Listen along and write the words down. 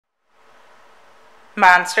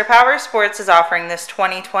Monster Powersports is offering this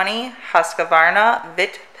 2020 Husqvarna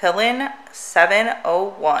Vitpilen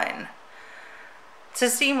 701. To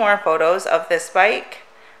see more photos of this bike,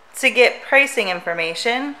 to get pricing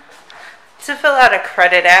information, to fill out a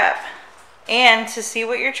credit app, and to see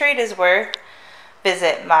what your trade is worth,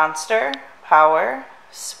 visit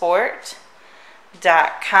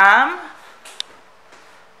monsterpowersport.com.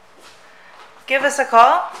 Give us a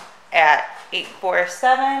call at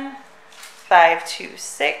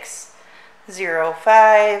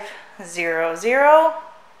 847-526-0500,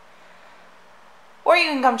 or you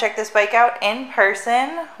can come check this bike out in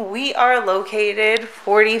person. We are located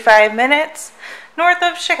 45 minutes north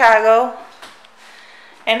of Chicago,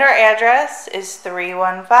 and our address is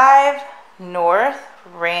 315 North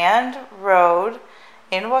Rand Road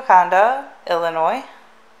in Wauconda, Illinois.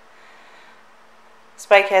 This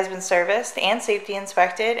bike has been serviced and safety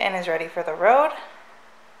inspected and is ready for the road.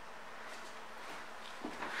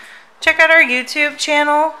 Check out our YouTube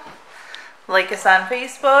channel, like us on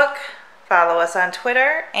Facebook, follow us on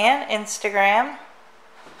Twitter and Instagram.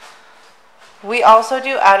 We also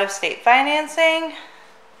do out-of-state financing,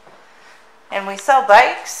 and we sell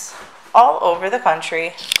bikes all over the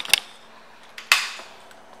country.